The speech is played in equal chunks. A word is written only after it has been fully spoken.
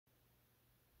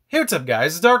Hey, what's up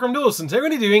guys, it's DarkArmedDuelist, and today we're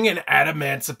going to be doing an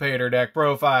Adamancipator deck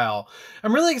profile.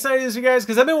 I'm really excited for you guys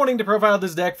because I've been wanting to profile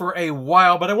this deck for a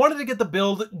while, but I wanted to get the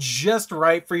build just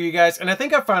right for you guys, and I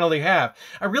think I finally have.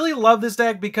 I really love this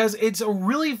deck because it's a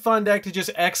really fun deck to just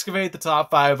excavate the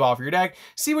top 5 off your deck,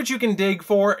 see what you can dig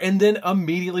for, and then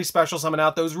immediately special summon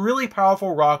out those really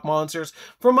powerful rock monsters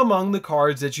from among the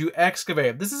cards that you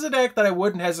excavate. This is a deck that I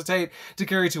wouldn't hesitate to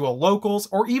carry to a locals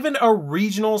or even a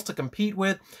regionals to compete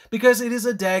with because it is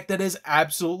a deck that is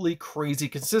absolutely crazy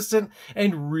consistent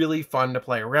and really fun to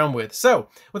play around with. So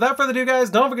without further ado guys,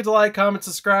 don't forget to like, comment,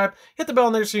 subscribe, hit the bell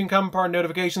on there so you can come part of the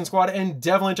notification squad, and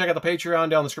definitely check out the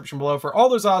Patreon down in the description below for all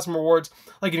those awesome rewards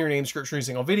like getting your name description every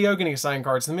single video, getting assigned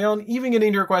cards in the mail, and even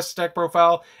getting to request a deck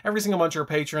profile every single month you're a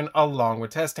patron along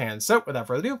with test hands. So without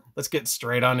further ado, let's get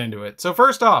straight on into it. So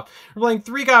first off, we're playing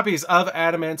 3 copies of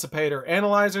Adamancipator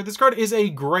Analyzer. This card is a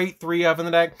great 3F in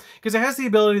the deck because it has the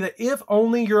ability that if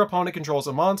only your opponent controls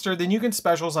a monster, then you can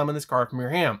special summon this card from your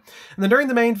hand. And then during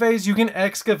the main phase, you can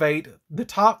excavate the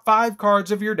top 5 cards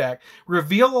of your deck,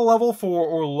 reveal a level 4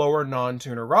 or lower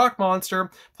non-tuner rock monster,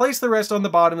 place the rest on the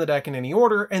bottom of the deck in any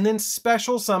order, and then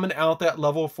special summon out that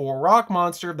level 4 rock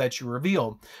monster that you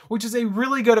revealed, which is a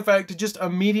really good effect to just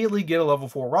immediately get a level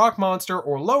 4 rock monster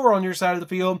or lower on your side of the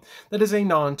field that is a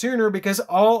non-tuner, because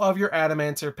all of your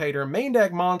Adamancipator main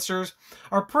deck monsters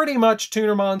are pretty much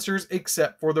tuner monsters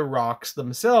except for the rocks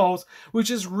themselves, which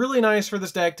is really nice for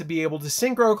this deck to be able to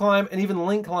synchro climb and even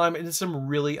link climb into some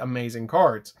really amazing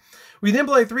cards. We then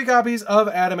play 3 copies of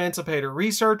Adamancipator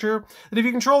Researcher, that if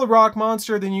you control a rock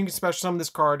monster, then you can special summon this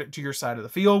card to your side of the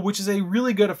field, which is a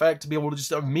really good effect to be able to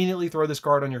just immediately throw this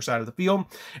card on your side of the field.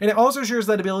 And it also shares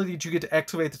that ability that you get to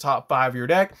excavate the top 5 of your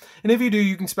deck, and if you do,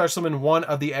 you can special summon one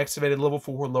of the excavated level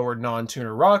 4 lower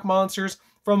non-tuner rock monsters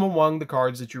from among the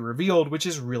cards that you revealed, which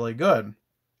is really good.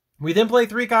 We then play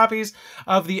 3 copies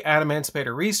of the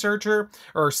Adamancipator Researcher,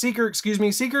 or Seeker, excuse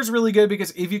me. Seeker is really good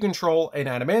because if you control an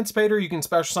Adamancipator, you can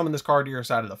special summon this card to your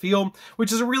side of the field,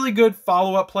 which is a really good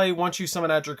follow-up play. Once you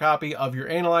summon out your copy of your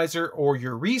Analyzer or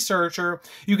your Researcher,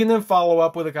 you can then follow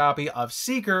up with a copy of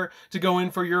Seeker to go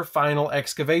in for your final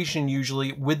excavation,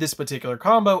 usually with this particular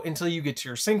combo, until you get to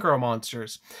your Synchro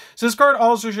monsters. So this card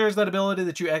also shares that ability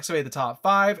that you excavate the top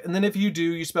 5, and then if you do,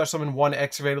 you special summon one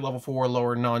excavated level 4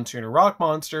 lower non-tuner rock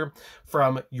monster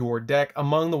from your deck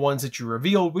among the ones that you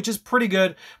revealed, which is pretty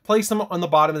good. Place them on the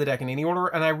bottom of the deck in any order,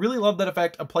 and I really love that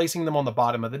effect of placing them on the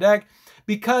bottom of the deck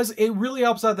because it really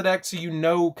helps out the deck so you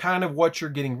know kind of what you're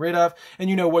getting rid of and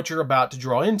you know what you're about to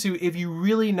draw into if you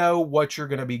really know what you're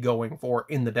going to be going for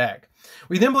in the deck.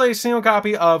 We then play a single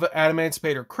copy of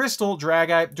Adamancipator Crystal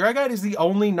Dragite. Dragite is the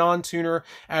only non-tuner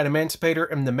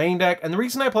Adamancipator in the main deck, and the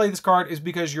reason I play this card is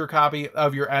because your copy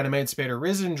of your Adamancipator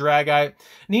Risen Dragite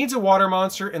needs a water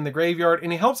monster in the graveyard,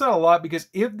 and it helps out a lot because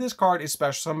if this card is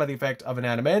special summoned by the effect of an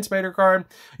Adamancipator card,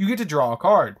 you get to draw a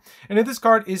card. And if this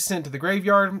card is sent to the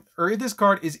graveyard, or if this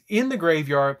card is in the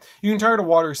graveyard, you can target a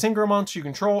water synchro monster you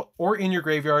control or in your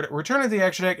graveyard, return it to the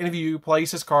extra deck, and if you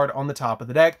place this card on the top of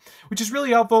the deck, which is really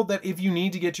helpful that if you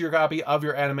need to get to your copy of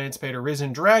your Adamancipator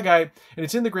Risen Dragite and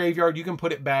it's in the graveyard, you can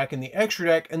put it back in the extra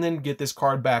deck and then get this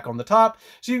card back on the top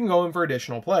so you can go in for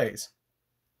additional plays.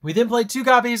 We then played 2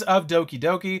 copies of Doki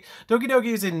Doki. Doki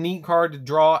Doki is a neat card to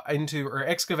draw into or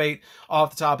excavate off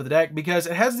the top of the deck because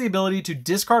it has the ability to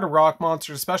discard a rock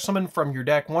monster, special summon from your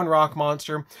deck one rock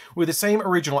monster with the same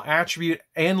original attribute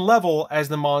and level as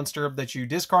the monster that you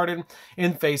discarded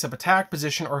in face-up attack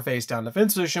position or face-down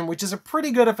defense position, which is a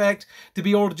pretty good effect to be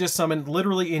able to just summon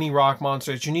literally any rock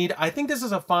monster that you need. I think this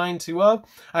is a fine 2 of.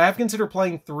 I have considered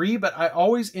playing 3, but I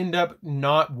always end up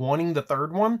not wanting the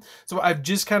 3rd one, so I've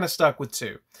just kind of stuck with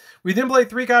 2. We then play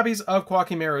 3 copies of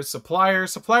Quakimero's Supplier.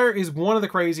 Supplier is one of the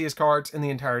craziest cards in the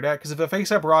entire deck because if a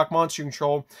face-up rock monster you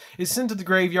control is sent to the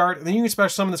graveyard, then you can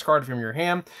special summon this card from your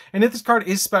hand. And if this card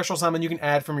is special summoned, you can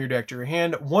add from your deck to your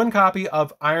hand 1 copy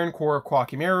of Iron Core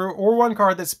Quakimero or 1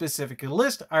 card that specifically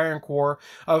lists Iron Core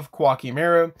of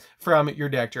Quakimero from your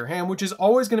deck to your hand, which is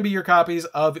always going to be your copies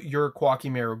of your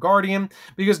Quakimero Guardian,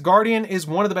 because Guardian is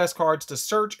one of the best cards to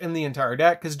search in the entire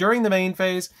deck because during the main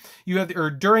phase, you have, or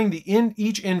during the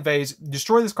each end phase,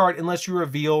 destroy this card unless you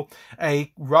reveal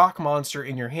a rock monster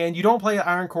in your hand. You don't play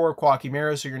Iron Core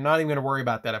Quakimero, so you're not even going to worry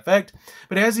about that effect,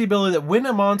 but it has the ability that when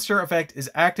a monster effect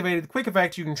is activated, quick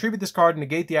effect, you can tribute this card and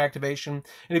negate the activation,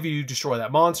 and if you destroy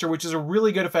that monster, which is a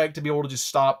really good effect to be able to just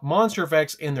stop monster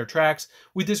effects in their tracks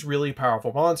with this really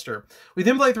powerful monster. We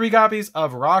then play 3 copies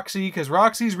of Roxy, because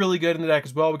Roxy is really good in the deck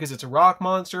as well because it's a rock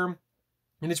monster.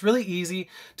 And it's really easy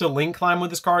to link climb with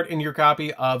this card into your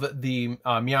copy of the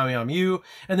Meow Meow Mew,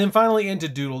 and then finally into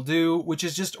Doodle Doo, which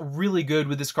is just really good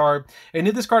with this card. And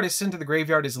if this card is sent to the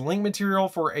graveyard as link material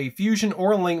for a fusion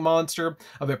or a link monster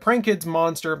of a Prank Kids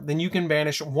monster, then you can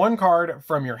banish one card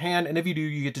from your hand, and if you do,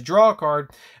 you get to draw a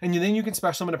card, and then you can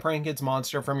special summon a Prank Kids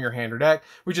monster from your hand or deck,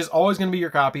 which is always going to be your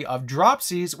copy of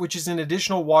Dropsies, which is an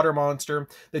additional water monster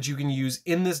that you can use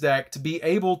in this deck to be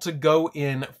able to go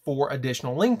in for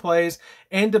additional link plays,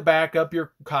 and to back up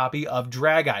your copy of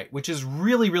Dragite, which is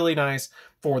really, really nice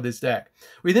for this deck.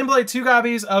 We then play 2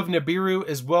 copies of Nibiru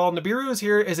as well. Nibiru is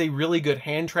here as a really good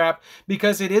hand trap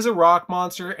because it is a rock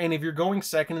monster, and if you're going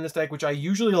second in this deck, which I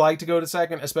usually like to go to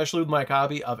second, especially with my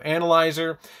copy of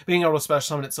Analyzer, being able to special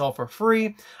summon itself for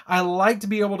free, I like to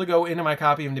be able to go into my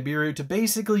copy of Nibiru to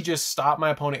basically just stop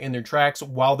my opponent in their tracks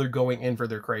while they're going in for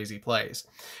their crazy plays.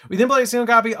 We then play a single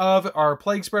copy of our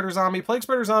Plague Spreader Zombie. Plague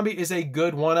Spreader Zombie is a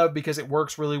good one-of because it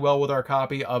works really well with our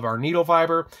copy of our Needle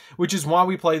Fiber, which is why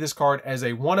we play this card as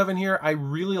a one-of in here. I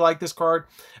really like this card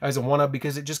as a one-of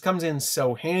because it just comes in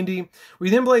so handy. We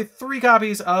then play 3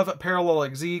 copies of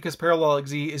Parallel Z because Parallel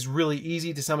Z is really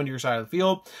easy to summon to your side of the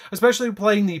field, especially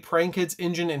playing the Prank Kids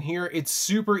engine in here. It's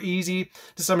super easy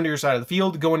to summon to your side of the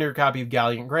field, go into your copy of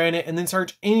Galliant Granite, and then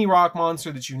search any rock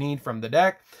monster that you need from the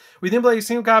deck. We then play a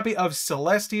single copy of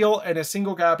Celestial and a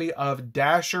single copy of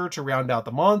Dasher to round out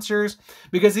the monsters,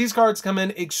 because these cards come in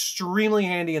extremely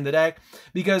handy in the deck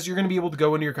because you're going to be able to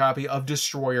go into your copy of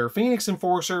Destroyer Phoenix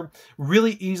Enforcer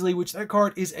really easily, which that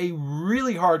card is a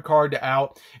really hard card to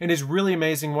out and is really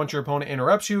amazing once your opponent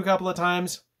interrupts you a couple of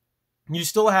times. You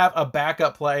still have a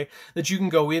backup play that you can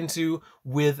go into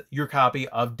with your copy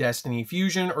of Destiny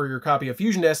Fusion, or your copy of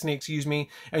Fusion Destiny, excuse me,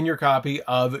 and your copy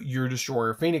of your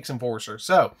Destroyer Phoenix Enforcer.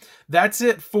 So that's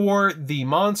it for the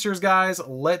monsters, guys.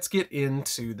 Let's get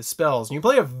into the spells. And you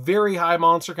play a very high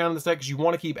monster count in this deck because you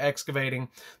want to keep excavating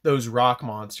those rock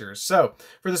monsters. So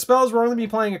for the spells, we're only going to be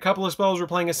playing a couple of spells. We're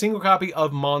playing a single copy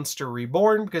of Monster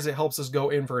Reborn because it helps us go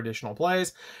in for additional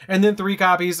plays, and then 3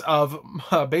 copies of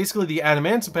basically the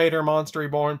Adamancipator Monster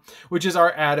Reborn, which is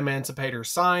our Adamancipator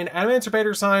Sign. Adamancipator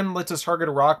Sign lets us target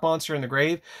a rock monster in the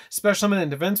grave, special summon in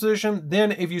defense position.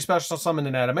 Then if you special summon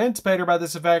an Adamancipator by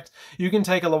this effect, you can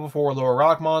take a level 4 lower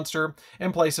rock monster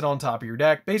and place it on top of your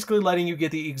deck, basically letting you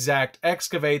get the exact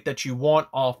excavate that you want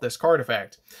off this card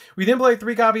effect. We then play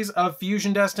 3 copies of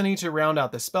Fusion Destiny to round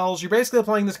out the spells. You're basically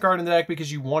playing this card in the deck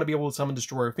because you want to be able to summon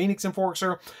Destroyer Phoenix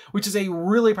Enforcer, which is a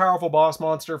really powerful boss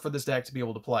monster for this deck to be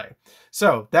able to play.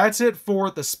 So that's it for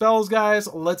the spells,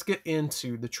 guys. Let's get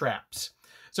into the traps.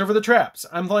 So for the traps,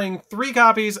 I'm playing 3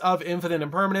 copies of Infinite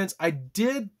Impermanence. I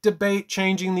did debate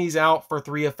changing these out for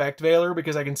 3 Effect Veiler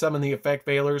because I can summon the Effect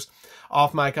Veilers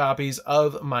off my copies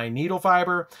of my Needle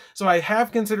Fiber. So I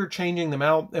have considered changing them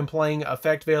out and playing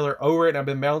Effect Veiler over it. And I've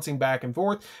been bouncing back and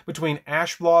forth between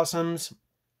Ash Blossoms,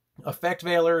 Effect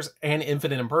Veilers, and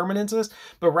Infinite Impermanences,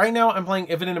 but right now I'm playing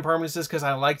Infinite Impermanences because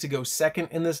I like to go second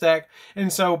in this deck,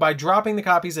 and so by dropping the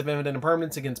copies of Infinite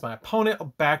Impermanence against my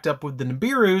opponent backed up with the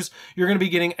Nibirus, you're going to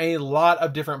be getting a lot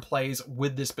of different plays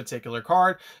with this particular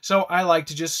card. So I like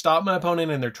to just stop my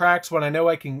opponent in their tracks when I know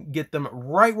I can get them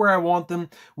right where I want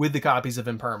them with the copies of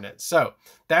Impermanence. So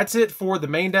that's it for the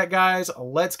main deck, guys.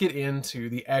 Let's get into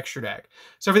the extra deck.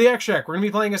 So for the extra deck, we're going to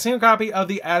be playing a single copy of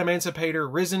the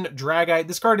Adamancipator Risen Dragite.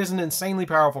 This card is an insanely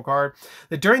powerful card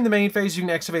that during the main phase you can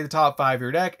excavate the top 5 of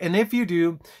your deck, and if you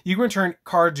do, you can return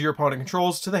cards your opponent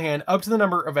controls to the hand up to the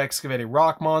number of excavated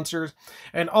rock monsters,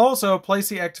 and also place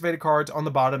the activated cards on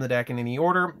the bottom of the deck in any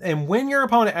order. And when your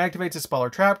opponent activates a spell or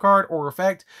trap card or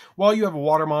effect while you have a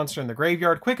water monster in the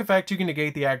graveyard, quick effect, you can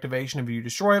negate the activation if you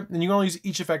destroy it, and you can only use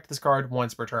each effect of this card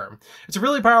once per turn. It's a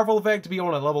really powerful effect to be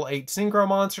on a level 8 synchro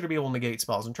monster to be able to negate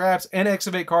spells and traps and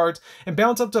excavate cards and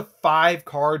bounce up to 5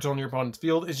 cards on your opponent's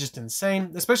field. Is just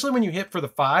insane, especially when you hit for the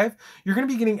 5. You're going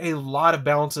to be getting a lot of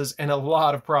bounces and a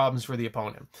lot of problems for the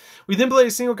opponent. We then play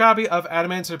a single copy of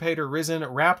Adamancipator Risen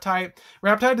Raptite.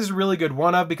 Raptite is a really good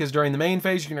one-of because during the main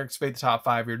phase you can excavate the top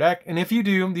 5 of your deck, and if you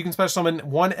do, you can special summon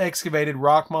 1 excavated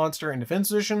rock monster in defense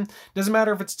position. Doesn't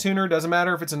matter if it's a tuner, doesn't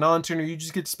matter if it's a non-tuner, you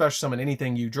just get to special summon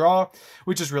anything you draw,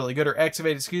 which is really good, or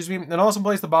excavate, excuse me, and also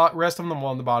place the rest of them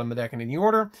on the bottom of the deck in any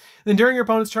order. Then during your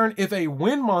opponent's turn, if a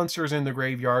wind monster is in the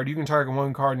graveyard, you can target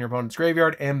 1 card in your opponent's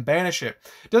graveyard and banish it.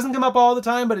 It doesn't come up all the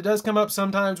time, but it does come up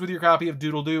sometimes with your copy of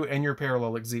Doodle Doo and your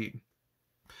Parallel Z.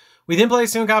 We then play a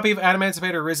second copy of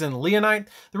Adamancipator Risen Leonite.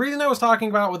 The reason I was talking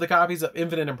about with the copies of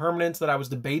Infinite Impermanence that I was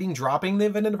debating dropping the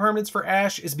Infinite Impermanence for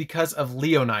Ash is because of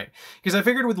Leonite. Because I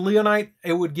figured with Leonite,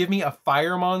 it would give me a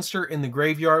fire monster in the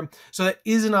graveyard. So that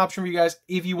is an option for you guys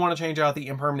if you want to change out the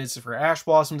Impermanence for Ash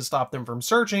Blossom to stop them from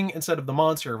searching instead of the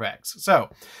monster effects. So,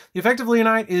 the effect of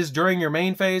Leonite is during your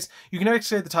main phase, you can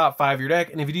excavate the top 5 of your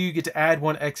deck, and if you do, you get to add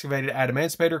 1 excavated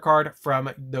Adamancipator card from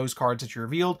those cards that you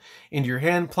revealed into your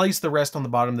hand. Place the rest on the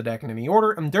bottom of the deck in any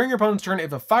order, and during your opponent's turn,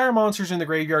 if a fire monster is in the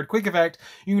graveyard, quick effect,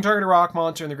 you can target a rock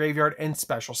monster in the graveyard and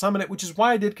special summon it, which is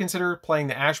why I did consider playing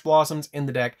the Ash Blossoms in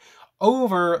the deck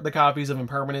over the copies of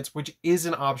Impermanence, which is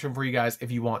an option for you guys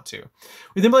if you want to.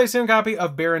 We then play a second copy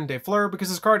of Baron de Fleur because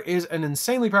this card is an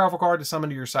insanely powerful card to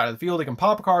summon to your side of the field. It can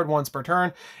pop a card once per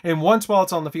turn, and once while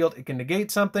it's on the field, it can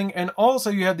negate something, and also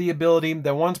you have the ability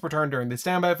that once per turn during the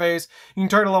standby phase, you can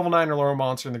target a level 9 or lower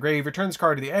monster in the grave, return this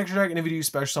card to the extra deck, and if you do,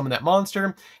 special summon that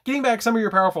monster, getting back some of your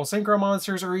powerful synchro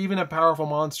monsters, or even a powerful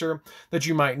monster that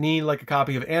you might need, like a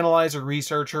copy of Analyzer,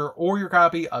 Researcher, or your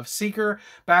copy of Seeker,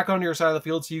 back onto your side of the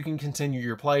field so you can continue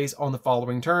your plays on the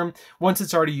following turn once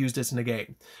it's already used its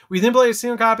negate. We then play a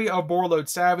single copy of Borload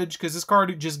Savage because this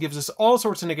card just gives us all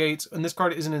sorts of negates, and this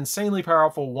card is an insanely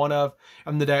powerful one of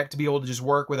in the deck to be able to just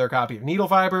work with our copy of Needle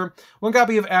Fiber, 1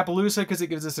 copy of Appaloosa because it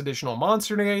gives us additional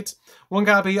monster negates, 1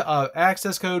 copy of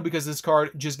Access Code because this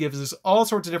card just gives us all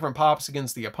sorts of different pops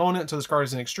against the opponent, so this card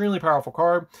is an extremely powerful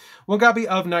card, 1 copy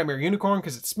of Nightmare Unicorn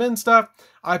because it spins stuff,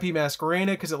 IP Masquerade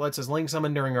because it lets us link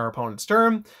summon during our opponent's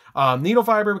turn, Needle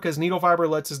Fiber because Needle Fiber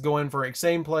lets us go in for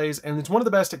same plays, and it's one of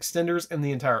the best extenders in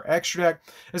the entire extra deck,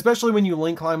 especially when you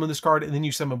link climb on this card and then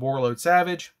you summon Borload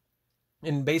Savage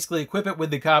and basically equip it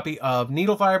with the copy of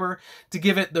Needle Fiber to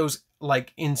give it those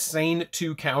like insane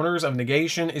 2 counters of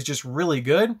negation is just really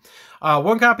good.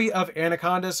 1 copy of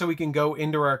Anaconda so we can go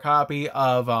into our copy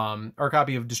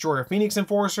of Destroyer Phoenix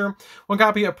Enforcer. 1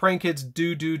 copy of Prank Kids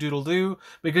Doodle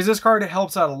because this card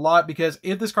helps out a lot because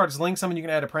if this card is linked summon, you can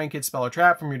add a Prank Kids spell or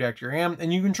trap from your deck to your hand,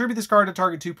 and you contribute this card to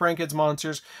target 2 Prank Kids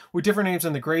monsters with different names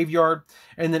in the graveyard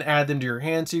and then add them to your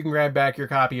hand so you can grab back your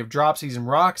copy of Dropsies and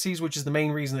Roxy's, which is the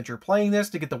main reason that you're playing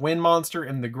this, to get the Wind monster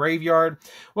in the graveyard.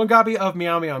 1 copy of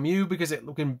Meow Meow Mew because it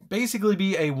can basically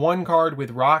be a 1 card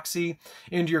with Roxy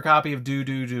into your copy of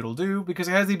Doodle because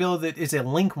it has the ability that it's a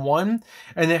link 1,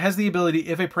 and it has the ability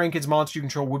if a Prank Kids monster you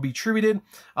control would be tributed,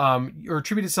 or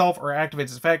tribute itself or activates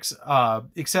its effects,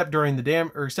 except during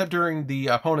the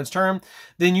opponent's turn,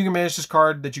 then you can manage this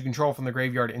card that you control from the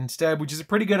graveyard instead, which is a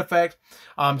pretty good effect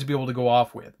to be able to go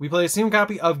off with. We play a single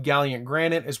copy of Gallant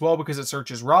Granite as well because it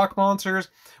searches rock monsters,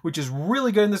 which is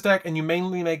really good in this deck, and you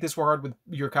mainly make this card with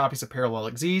your copies of Parallel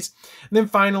Xyz. And then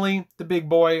finally, the big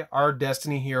boy, our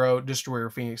Destiny Hero,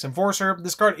 Destroyer Phoenix Enforcer.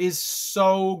 This card is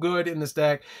so good in this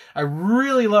deck. I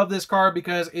really love this card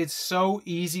because it's so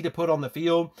easy to put on the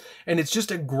field, and it's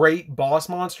just a great boss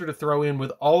monster to throw in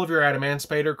with all of your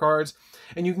Adamancipator cards.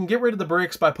 And you can get rid of the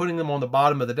bricks by putting them on the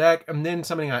bottom of the deck and then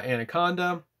summoning out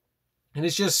Anaconda. And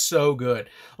it's just so good.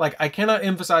 Like, I cannot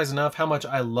emphasize enough how much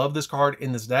I love this card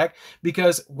in this deck,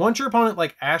 because once your opponent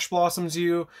like Ash Blossoms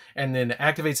you and then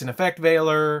activates an Effect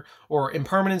Veiler or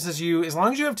Impermanences you, as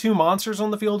long as you have 2 monsters on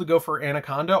the field to go for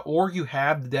Anaconda, or you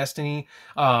have the Destiny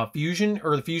Fusion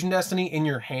or the Fusion Destiny in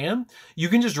your hand, you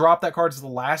can just drop that card as the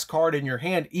last card in your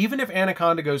hand. Even if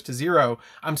Anaconda goes to 0,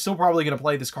 I'm still probably going to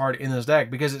play this card in this deck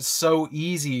because it's so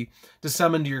easy to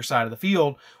summon to your side of the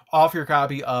field off your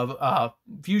copy of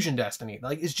Fusion Destiny.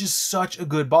 Like, it's just such a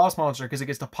good boss monster because it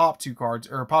gets to pop 2 cards,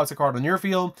 or pops a card on your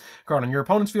field, a card on your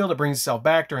opponent's field. It brings itself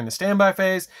back during the standby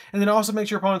phase, and then also makes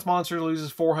your opponent's monster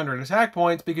loses 400 attack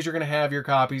points because you're going to have your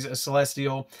copies of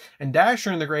Celestial and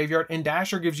Dasher in the graveyard, and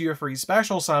Dasher gives you a free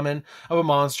special summon of a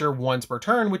monster once per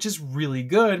turn, which is really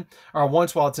good, or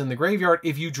once while it's in the graveyard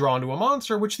if you draw into a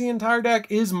monster, which the entire deck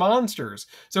is monsters.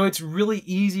 So it's really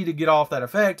easy to get off that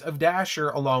effect of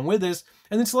Dasher along with this.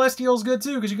 And then Celestial is good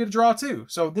too, because you get to draw 2.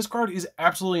 So this card is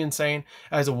absolutely insane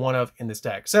as a one-of in this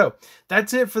deck. So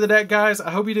that's it for the deck, guys.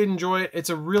 I hope you did enjoy it. It's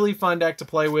a really fun deck to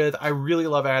play with. I really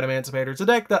love Adamancipator. It's a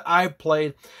deck that I've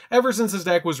played ever since this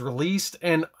deck was released,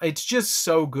 and it's just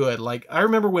so good. Like, I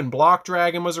remember when Block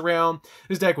Dragon was around,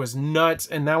 this deck was nuts,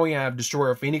 and now we have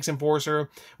Destroyer Phoenix Enforcer,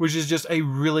 which is just a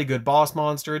really good boss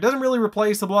monster. It doesn't really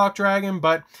replace the Block Dragon,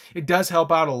 but it does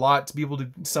help out a lot to be able to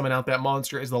summon out that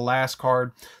monster as the last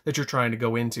card that you're trying to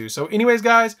go into. So anyways,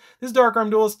 guys, this is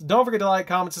DarkArmedDuelist. Don't forget to like,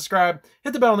 comment, subscribe,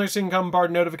 hit the bell on there so you can become part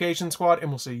of the notification squad, and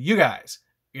we'll see you guys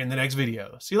in the next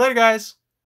video. See you later, guys.